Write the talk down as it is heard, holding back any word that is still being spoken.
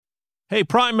Hey,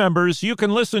 Prime members, you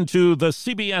can listen to the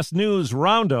CBS News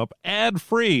Roundup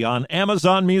ad-free on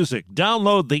Amazon Music.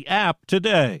 Download the app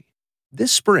today.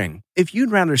 This spring, if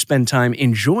you'd rather spend time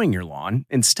enjoying your lawn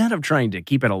instead of trying to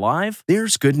keep it alive,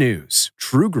 there's good news.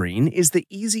 True Green is the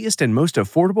easiest and most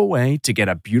affordable way to get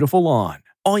a beautiful lawn.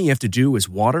 All you have to do is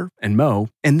water and mow,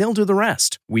 and they'll do the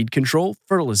rest. Weed control,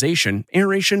 fertilization,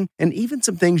 aeration, and even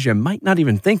some things you might not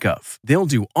even think of. They'll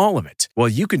do all of it, while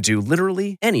you can do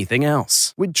literally anything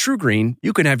else. With True Green,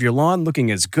 you can have your lawn looking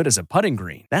as good as a putting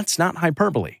green. That's not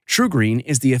hyperbole. True Green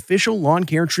is the official lawn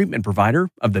care treatment provider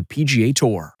of the PGA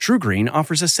Tour. True Green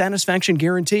offers a satisfaction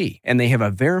guarantee, and they have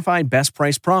a verified best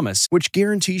price promise, which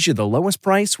guarantees you the lowest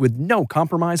price with no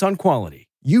compromise on quality.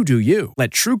 You do you. Let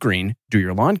True Green do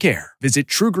your lawn care. Visit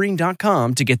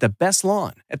TrueGreen.com to get the best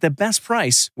lawn at the best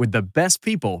price with the best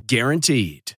people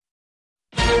guaranteed.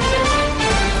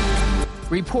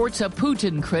 Reports a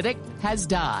Putin critic has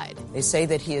died. They say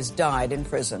that he has died in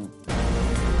prison.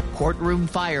 Courtroom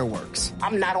fireworks.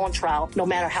 I'm not on trial, no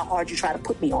matter how hard you try to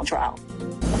put me on trial.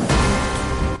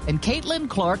 And Caitlin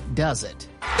Clark does it.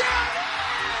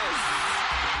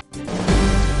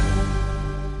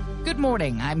 Good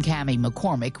morning, I'm Cammie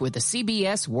McCormick with the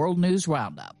CBS World News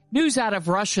Roundup. News out of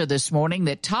Russia this morning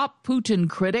that top Putin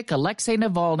critic Alexei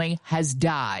Navalny has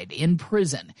died in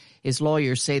prison. His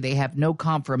lawyers say they have no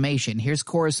confirmation. Here's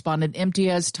correspondent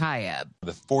Imtiaz Tayeb.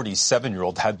 The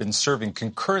 47-year-old had been serving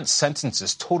concurrent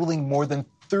sentences totaling more than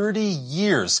 30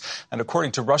 years. And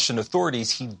according to Russian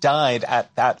authorities, he died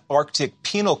at that Arctic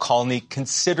penal colony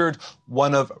considered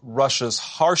one of Russia's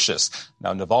harshest.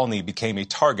 Now, Navalny became a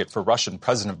target for Russian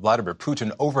President Vladimir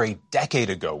Putin over a decade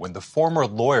ago when the former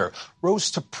lawyer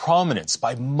rose to prominence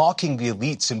by mocking the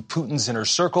elites in Putin's inner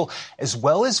circle, as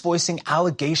well as voicing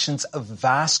allegations of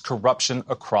vast corruption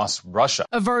across Russia.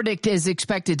 A verdict is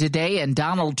expected today in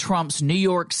Donald Trump's New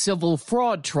York civil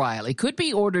fraud trial. He could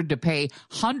be ordered to pay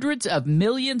hundreds of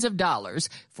millions of dollars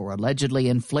for allegedly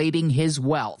inflating his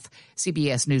wealth.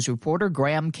 CBS News reporter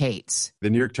Graham Cates.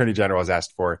 The New York Attorney General has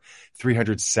asked for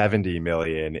 $370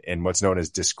 million in what's known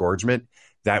as disgorgement.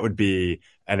 That would be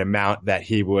an amount that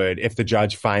he would, if the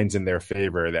judge finds in their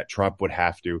favor, that Trump would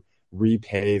have to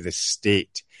repay the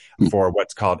state for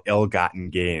what's called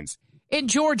ill-gotten gains. In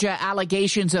Georgia,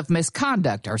 allegations of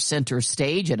misconduct are center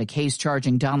stage in a case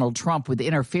charging Donald Trump with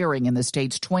interfering in the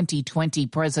state's 2020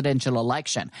 presidential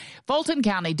election. Fulton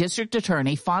County District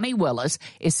Attorney Fani Willis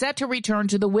is set to return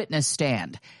to the witness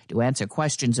stand to answer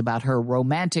questions about her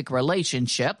romantic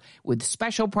relationship with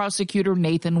Special Prosecutor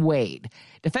Nathan Wade.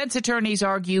 Defense attorneys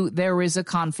argue there is a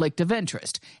conflict of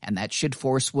interest, and that should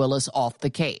force Willis off the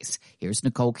case. Here's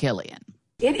Nicole Killian.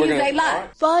 It is a lie.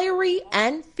 Fiery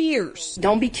and fierce.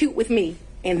 Don't be cute with me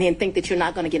and then think that you're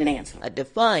not going to get an answer. A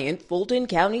defiant Fulton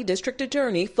County District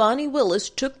Attorney Fani Willis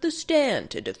took the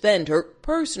stand to defend her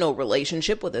personal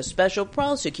relationship with a special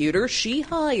prosecutor she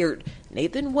hired,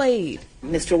 Nathan Wade.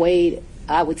 Mr. Wade,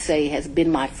 I would say, has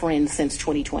been my friend since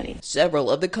 2020.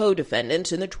 Several of the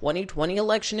co-defendants in the 2020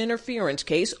 election interference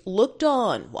case looked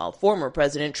on while former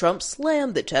President Trump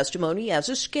slammed the testimony as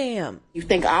a scam. You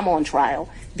think I'm on trial?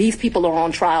 These people are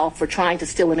on trial for trying to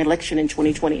steal an election in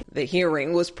 2020. The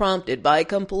hearing was prompted by a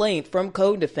complaint from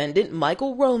co-defendant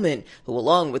Michael Roman, who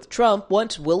along with Trump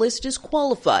wants Willis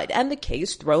disqualified and the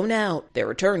case thrown out.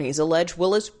 Their attorneys allege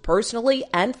Willis personally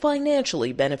and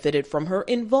financially benefited from her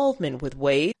involvement with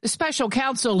Wade. The special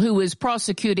counsel who is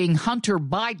prosecuting Hunter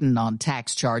Biden on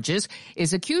tax charges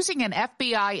is accusing an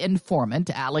FBI informant,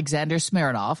 Alexander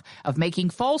Smirnov, of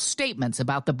making false statements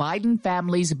about the Biden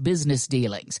family's business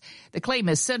dealings. The claim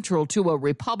is central to a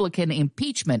Republican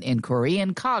impeachment inquiry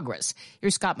in Congress.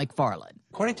 Here's Scott McFarland.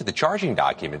 According to the charging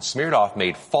documents, Smirnov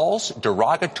made false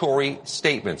derogatory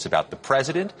statements about the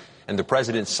president and the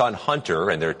president's son Hunter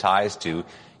and their ties to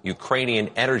Ukrainian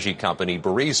energy company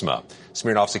Burisma.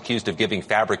 Smirnov's accused of giving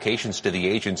fabrications to the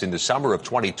agents in the summer of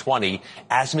 2020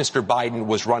 as Mr. Biden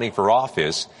was running for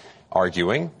office,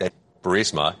 arguing that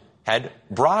Burisma had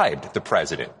bribed the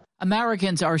president.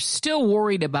 Americans are still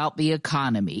worried about the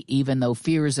economy, even though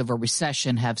fears of a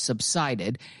recession have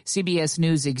subsided. CBS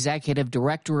News Executive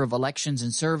Director of Elections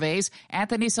and Surveys,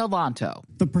 Anthony Salvanto.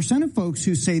 The percent of folks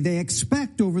who say they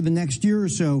expect over the next year or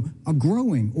so a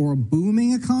growing or a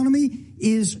booming economy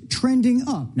is trending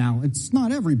up. Now, it's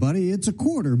not everybody, it's a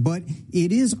quarter, but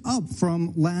it is up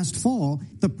from last fall.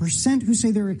 The percent who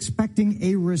say they're expecting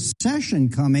a recession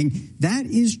coming, that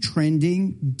is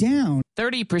trending down.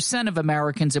 30% of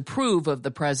Americans approve of the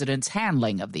president's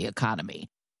handling of the economy.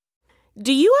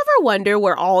 Do you ever wonder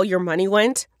where all your money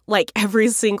went? Like every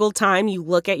single time you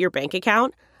look at your bank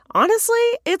account? Honestly,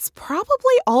 it's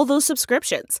probably all those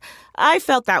subscriptions. I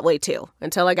felt that way too,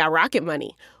 until I got Rocket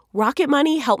Money. Rocket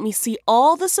Money helped me see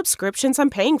all the subscriptions I'm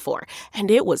paying for,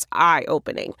 and it was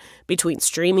eye-opening. Between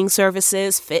streaming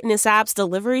services, fitness apps,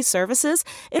 delivery services,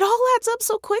 it all adds up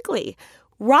so quickly.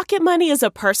 Rocket Money is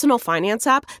a personal finance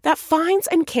app that finds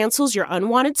and cancels your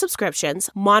unwanted subscriptions,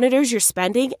 monitors your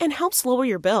spending, and helps lower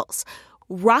your bills.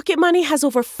 Rocket Money has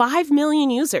over 5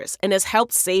 million users and has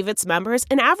helped save its members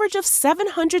an average of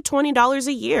 $720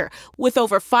 a year, with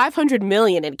over 500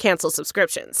 million in canceled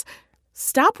subscriptions.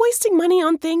 Stop wasting money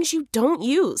on things you don't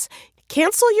use.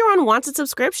 Cancel your unwanted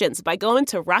subscriptions by going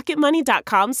to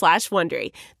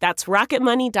rocketmoney.com/Wondery. That's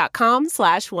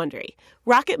rocketmoney.com/Wondery.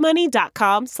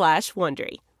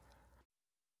 rocketmoney.com/Wondery.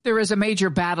 There is a major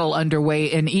battle underway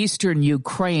in eastern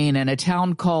Ukraine in a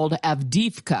town called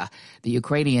Avdiivka. The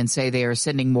Ukrainians say they are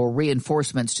sending more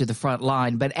reinforcements to the front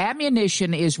line, but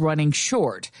ammunition is running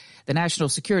short. The National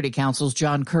Security Council's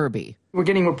John Kirby. We're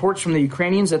getting reports from the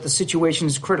Ukrainians that the situation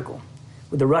is critical,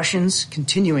 with the Russians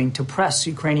continuing to press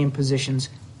Ukrainian positions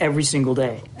every single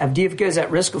day. Avdiivka is at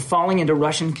risk of falling into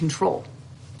Russian control.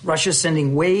 Russia is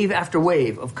sending wave after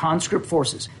wave of conscript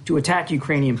forces to attack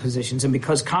Ukrainian positions, and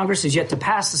because Congress has yet to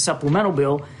pass the supplemental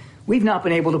bill, we've not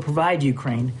been able to provide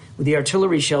Ukraine with the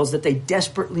artillery shells that they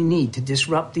desperately need to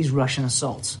disrupt these Russian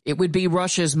assaults. It would be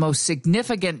Russia's most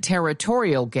significant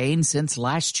territorial gain since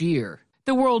last year.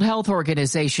 The World Health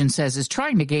Organization says it's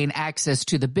trying to gain access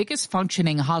to the biggest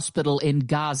functioning hospital in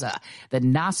Gaza, the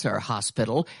Nasser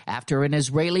Hospital, after an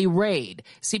Israeli raid.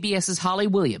 CBS's Holly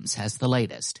Williams has the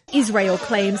latest. Israel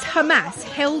claims Hamas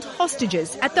held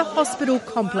hostages at the hospital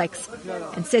complex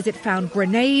and says it found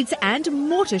grenades and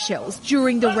mortar shells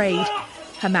during the raid.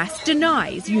 Hamas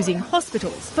denies using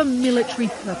hospitals for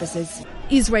military purposes.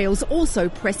 Israel's also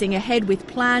pressing ahead with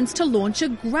plans to launch a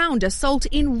ground assault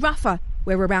in Rafah,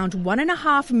 where around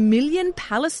 1.5 million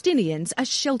Palestinians are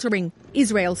sheltering.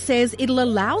 Israel says it'll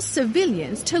allow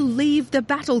civilians to leave the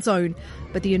battle zone,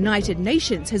 but the United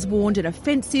Nations has warned an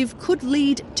offensive could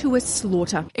lead to a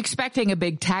slaughter. Expecting a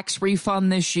big tax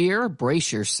refund this year?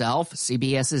 Brace yourself.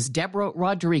 CBS's Deborah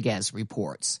Rodriguez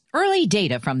reports. Early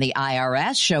data from the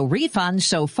IRS show refunds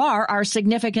so far are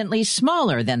significantly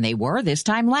smaller than they were this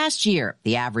time last year.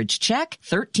 The average check,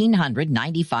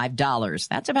 $1,395.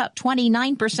 That's about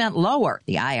 29% lower.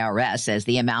 The IRS says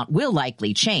the amount will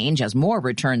likely change as more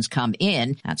returns come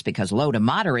in. That's because low to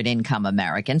moderate income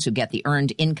Americans who get the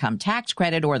Earned Income Tax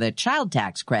Credit or the Child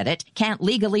Tax Credit can't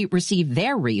legally receive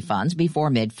their refunds before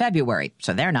mid-February,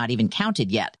 so they're not even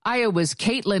counted yet. Iowa's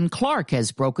Caitlin Clark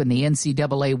has broken the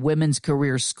NCAA women's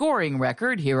career scoring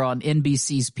record here on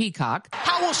NBC's Peacock.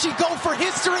 How will she go for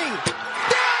history?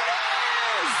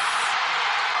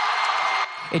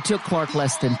 It took Clark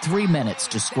less than 3 minutes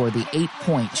to score the 8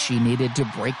 points she needed to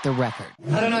break the record.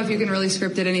 I don't know if you can really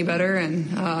script it any better,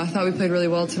 and I thought we played really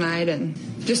well tonight, and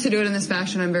just to do it in this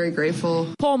fashion, I'm very grateful.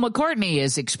 Paul McCartney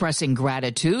is expressing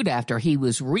gratitude after he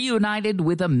was reunited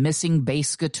with a missing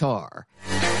bass guitar.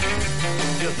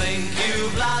 You think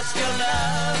you've lost your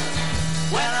love?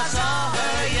 When I saw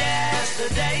her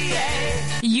yesterday.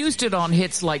 He used it on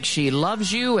hits like She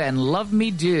Loves You and Love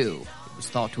Me Do. Was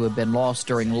thought to have been lost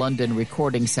during London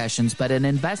recording sessions, but an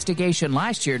investigation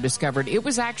last year discovered it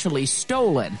was actually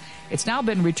stolen. It's now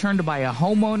been returned by a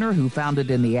homeowner who found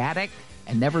it in the attic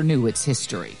and never knew its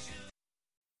history.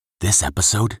 This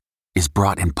episode is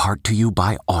brought in part to you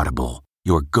by Audible,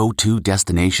 your go-to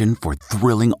destination for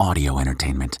thrilling audio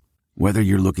entertainment. Whether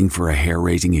you're looking for a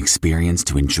hair-raising experience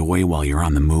to enjoy while you're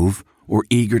on the move or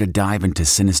eager to dive into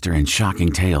sinister and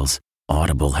shocking tales,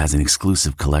 Audible has an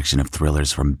exclusive collection of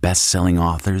thrillers from best-selling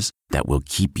authors that will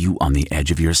keep you on the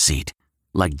edge of your seat.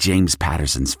 Like James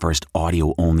Patterson's first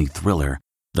audio-only thriller,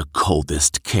 The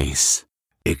Coldest Case.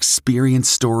 Experience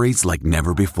stories like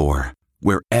never before,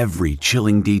 where every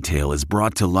chilling detail is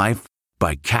brought to life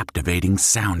by captivating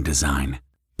sound design.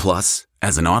 Plus,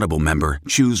 as an Audible member,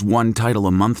 choose one title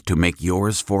a month to make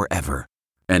yours forever.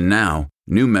 And now,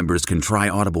 new members can try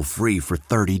Audible free for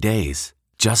 30 days.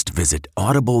 Just visit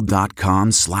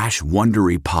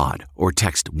audible.com/WonderyPod or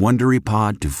text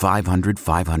WonderyPod to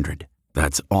 500-500.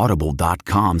 That's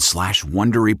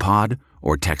audible.com/WonderyPod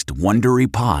or text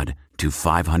WonderyPod to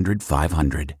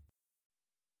 500-500.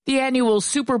 The annual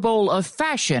Super Bowl of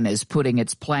Fashion is putting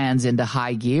its plans into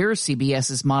high gear.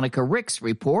 CBS's Monica Ricks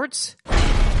reports.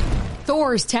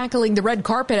 Thor's tackling the red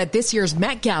carpet at this year's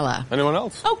Met Gala. Anyone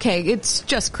else? Okay, it's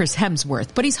just Chris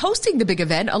Hemsworth, but he's hosting the big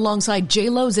event alongside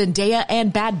J-Lo, Zendaya,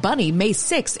 and Bad Bunny May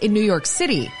 6th in New York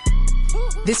City.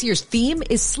 This year's theme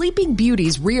is Sleeping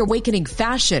Beauty's reawakening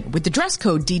fashion, with the dress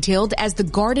code detailed as the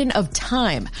Garden of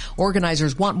Time.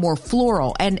 Organizers want more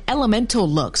floral and elemental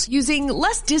looks, using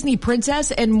less Disney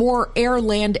princess and more air,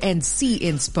 land, and sea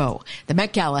inspo. The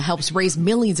Met Gala helps raise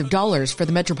millions of dollars for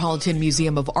the Metropolitan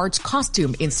Museum of Art's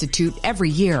Costume Institute every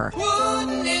year.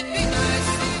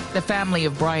 The family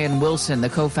of Brian Wilson, the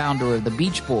co-founder of the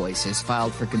Beach Boys, has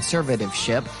filed for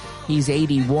conservatorship. He's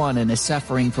 81 and is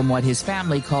suffering from what his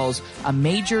family calls a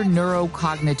major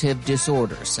neurocognitive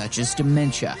disorder, such as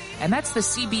dementia. And that's the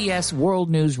CBS World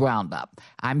News Roundup.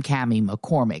 I'm Cammie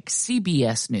McCormick,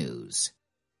 CBS News.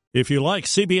 If you like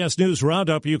CBS News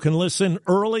Roundup, you can listen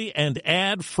early and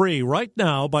ad-free right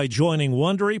now by joining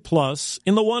Wondery Plus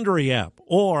in the Wondery app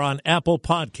or on Apple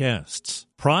Podcasts.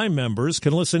 Prime members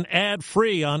can listen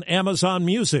ad-free on Amazon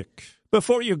Music.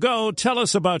 Before you go, tell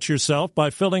us about yourself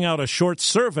by filling out a short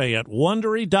survey at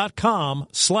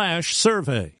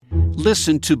Wondery.com/survey.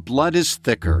 Listen to Blood is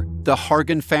Thicker, the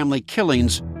Hargan family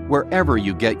killings, wherever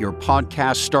you get your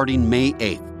podcast starting May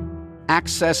 8th.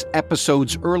 Access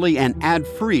episodes early and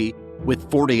ad-free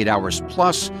with 48 Hours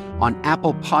Plus on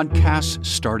Apple Podcasts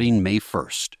starting May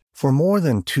 1st. For more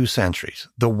than 2 centuries,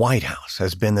 the White House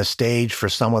has been the stage for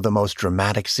some of the most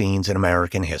dramatic scenes in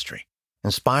American history.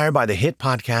 Inspired by the hit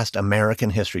podcast American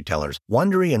History Tellers,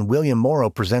 Wondery and William Morrow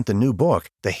present the new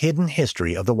book, The Hidden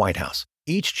History of the White House.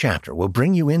 Each chapter will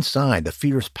bring you inside the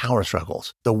fierce power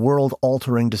struggles, the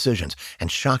world-altering decisions,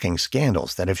 and shocking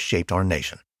scandals that have shaped our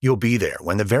nation. You'll be there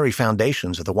when the very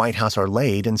foundations of the White House are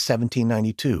laid in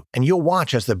 1792, and you'll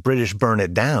watch as the British burn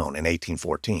it down in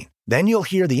 1814. Then you'll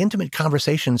hear the intimate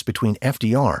conversations between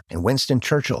FDR and Winston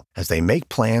Churchill as they make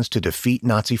plans to defeat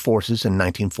Nazi forces in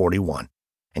 1941.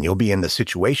 And you'll be in the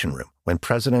Situation Room when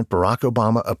President Barack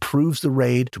Obama approves the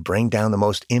raid to bring down the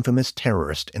most infamous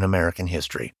terrorist in American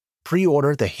history.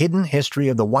 Pre-order The Hidden History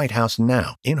of the White House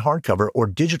now in hardcover or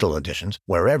digital editions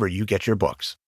wherever you get your books.